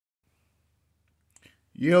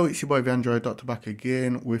Yo, it's your boy the Android Doctor back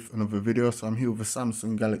again with another video. So I'm here with a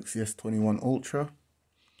Samsung Galaxy S21 Ultra.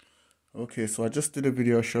 Okay, so I just did a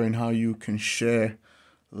video showing how you can share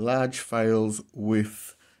large files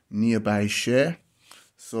with Nearby Share.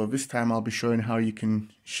 So this time I'll be showing how you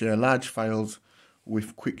can share large files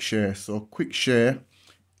with Quick Share. So Quick Share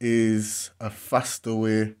is a faster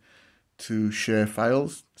way to share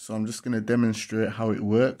files. So I'm just going to demonstrate how it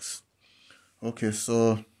works. Okay,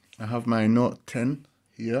 so I have my Note 10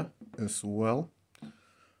 here as well.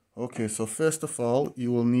 Okay, so first of all,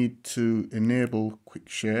 you will need to enable Quick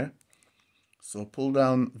Share. So pull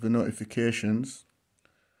down the notifications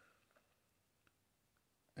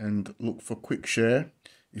and look for Quick Share.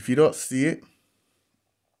 If you don't see it,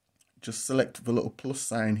 just select the little plus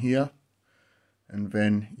sign here and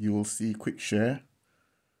then you will see Quick Share.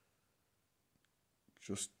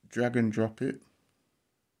 Just drag and drop it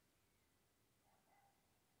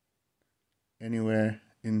anywhere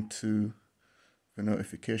into the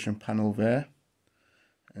notification panel there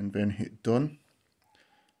and then hit done,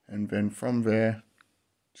 and then from there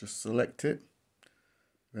just select it,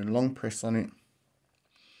 then long press on it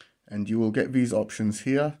and you will get these options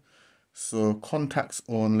here. So contacts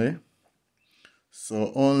only,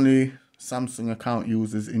 so only Samsung account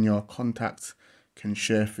users in your contacts can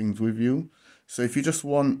share things with you. So if you just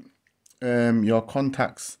want your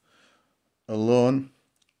contacts alone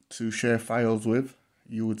to share files with,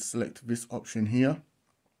 you would select this option here,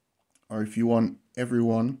 or if you want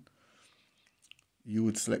everyone, you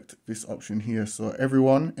would select this option here. So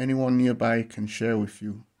everyone, anyone nearby can share with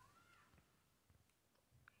you.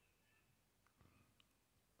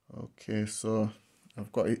 Okay, so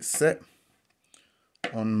I've got it set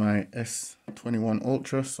on my S21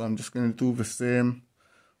 Ultra, so I'm just going to do the same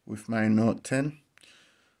with my Note 10.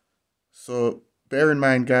 So bear in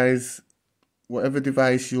mind guys, whatever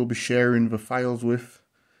device you'll be sharing the files with,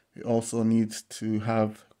 it also needs to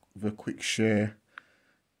have the Quick Share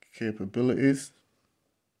capabilities.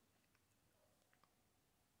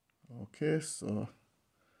 Okay, so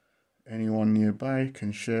anyone nearby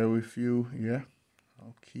can share with you. Yeah,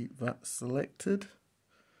 I'll keep that selected.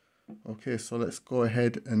 Okay, so let's go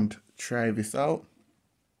ahead and try this out.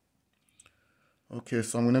 Okay,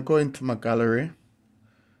 so I'm going to go into my gallery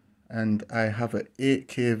and I have an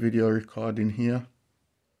 8K video recording here.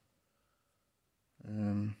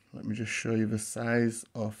 Let me just show you the size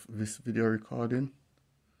of this video recording.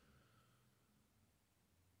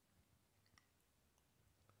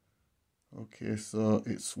 Okay, so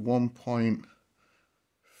it's 1.3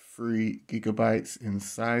 gigabytes in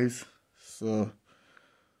size. So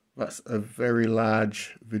that's a very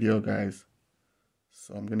large video, guys.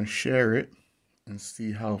 So I'm going to share it and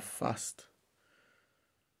see how fast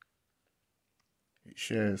it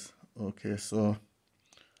shares. Okay, so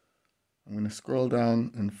I'm going to scroll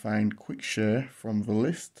down and find Quick Share from the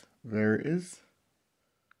list. There it is.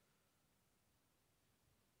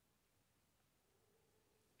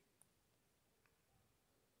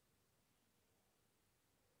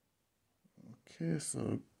 Okay,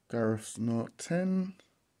 so Gareth's Note 10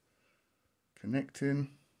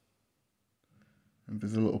 connecting, and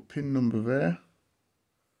there's a little pin number there.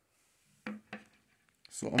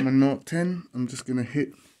 So on my Note 10, I'm just going to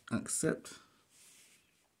hit accept.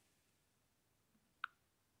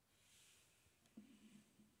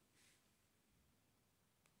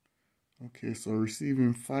 Okay, so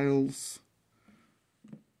receiving files.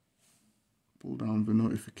 Pull down the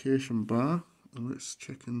notification bar and let's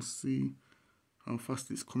check and see how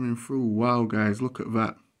fast it's coming through. Wow guys, look at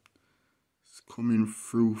that. It's coming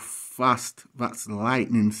through fast. That's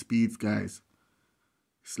lightning speeds, guys.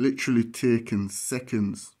 It's literally taking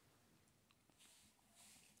seconds.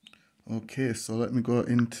 Okay, so let me go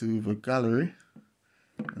into the gallery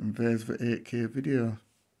and there's the 8K video.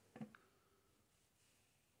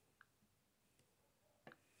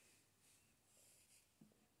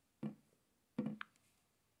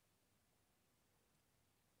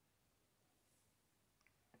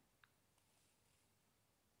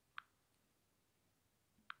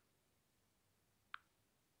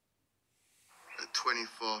 At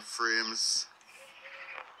 24 frames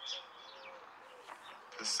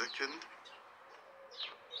per second.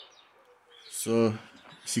 So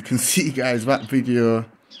as you can see guys, that video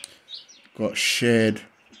got shared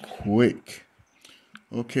quick.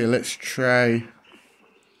 Okay, let's try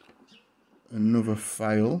another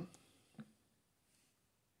file.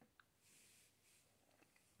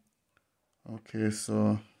 Okay,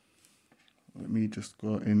 so let me just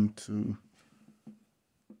go into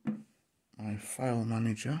my file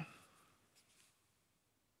manager.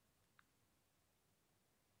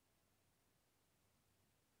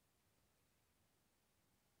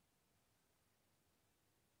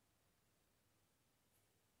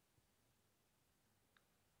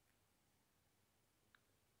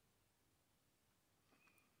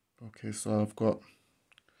 Okay, so I've got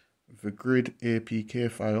the grid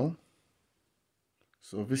APK file.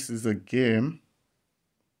 So this is a game.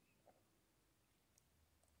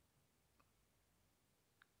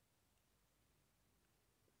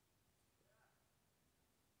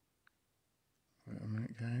 Wait a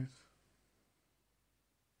minute, guys.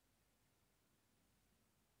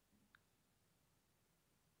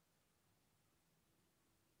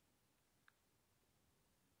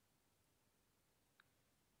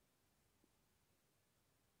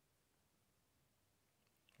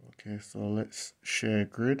 Okay, so let's share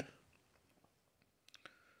grid.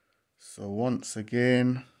 So once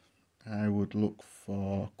again, I would look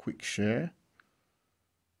for quick share.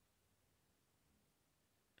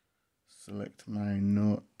 Select my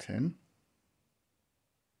Note 10.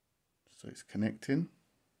 So it's connecting.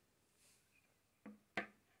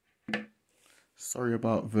 Sorry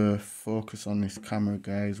about the focus on this camera,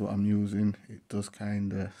 guys, what I'm using. It does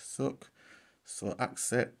kind of suck. So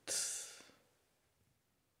accept.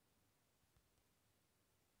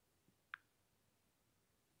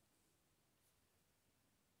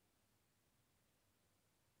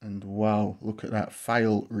 And wow, look at that,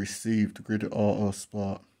 file received, Grid Auto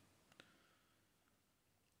Sport.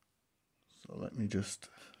 So let me just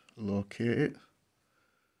locate it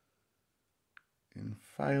in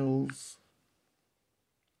files.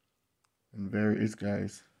 And there it is,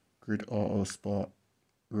 guys, Grid Auto Sport,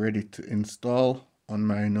 ready to install on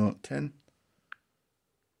my Note 10.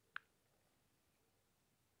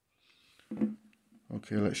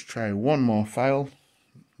 Okay, let's try one more file,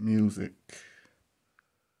 music.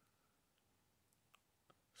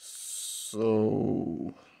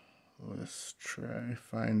 So let's try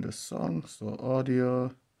find a song. So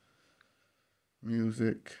audio,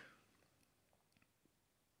 music.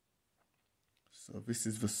 So this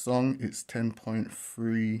is the song. It's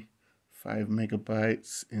 10.35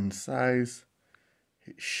 megabytes in size.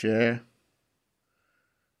 Hit share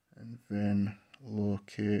and then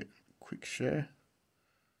locate quick share.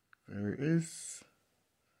 There it is.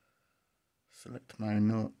 Select my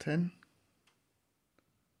Note 10.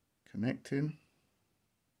 Connecting.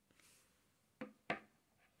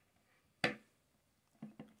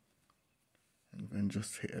 And then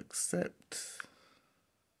just hit accept.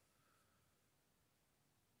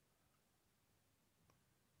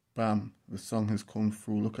 Bam, the song has come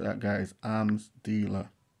through. Look at that, guys. Arms Dealer.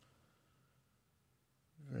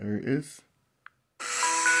 There it is.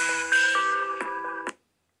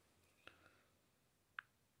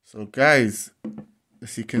 So guys,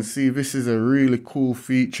 as you can see, this is a really cool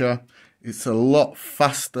feature. It's a lot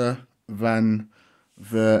faster than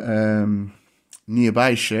the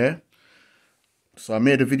nearby share. So I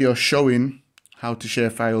made a video showing how to share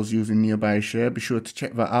files using nearby share. Be sure to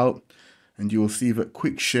check that out, and you will see that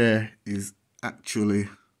quick share is actually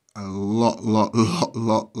a lot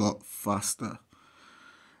faster.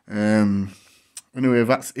 Anyway,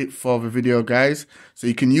 that's it for the video, guys. So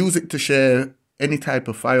you can use it to share any type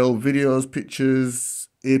of file, videos, pictures,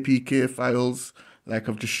 APK files, like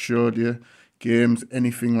I've just showed you, games,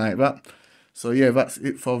 anything like that. So yeah, that's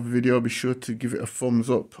it for the video. Be sure to give it a thumbs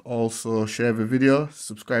up. Also share the video,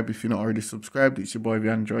 subscribe if you're not already subscribed. It's your boy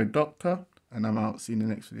the Android Doctor, and I'm out. See you in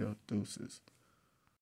the next video. Deuces.